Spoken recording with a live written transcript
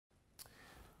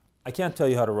I can't tell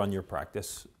you how to run your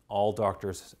practice. All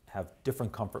doctors have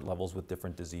different comfort levels with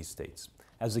different disease states.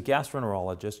 As a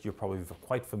gastroenterologist, you're probably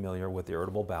quite familiar with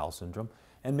irritable bowel syndrome,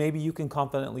 and maybe you can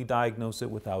confidently diagnose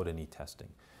it without any testing.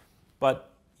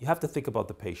 But you have to think about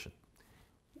the patient.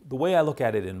 The way I look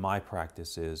at it in my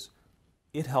practice is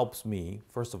it helps me,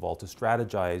 first of all, to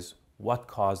strategize what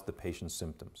caused the patient's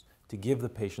symptoms, to give the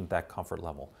patient that comfort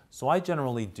level. So I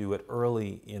generally do it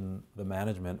early in the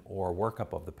management or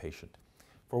workup of the patient.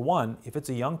 For one, if it's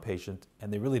a young patient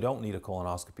and they really don't need a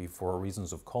colonoscopy for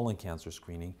reasons of colon cancer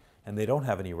screening and they don't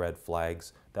have any red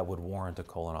flags that would warrant a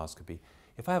colonoscopy,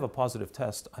 if I have a positive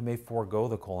test, I may forego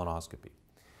the colonoscopy.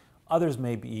 Others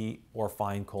may be or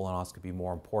find colonoscopy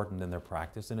more important in their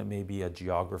practice, and it may be a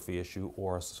geography issue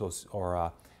or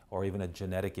even a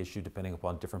genetic issue depending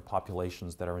upon different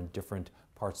populations that are in different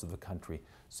parts of the country.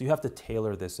 So you have to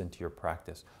tailor this into your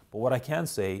practice. But what I can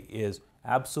say is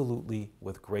absolutely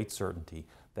with great certainty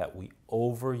that we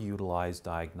overutilize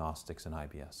diagnostics in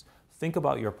IBS. Think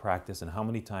about your practice and how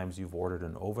many times you've ordered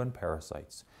an ova and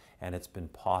parasites and it's been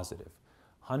positive.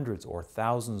 Hundreds or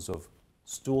thousands of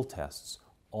stool tests,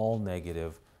 all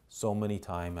negative, so many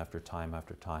time after time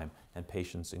after time, and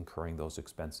patients incurring those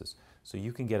expenses. So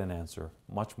you can get an answer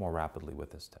much more rapidly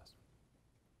with this test.